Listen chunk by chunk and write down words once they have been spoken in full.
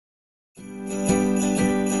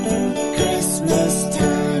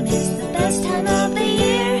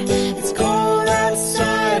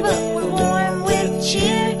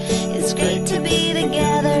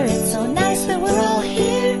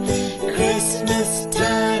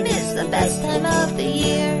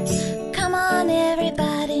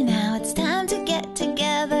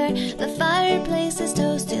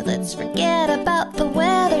forget about the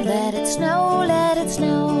weather. Let it snow, let it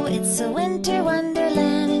snow. It's a winter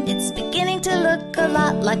wonderland, and it's beginning to look a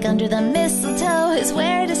lot like under the mistletoe is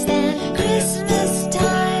where to stand. Christmas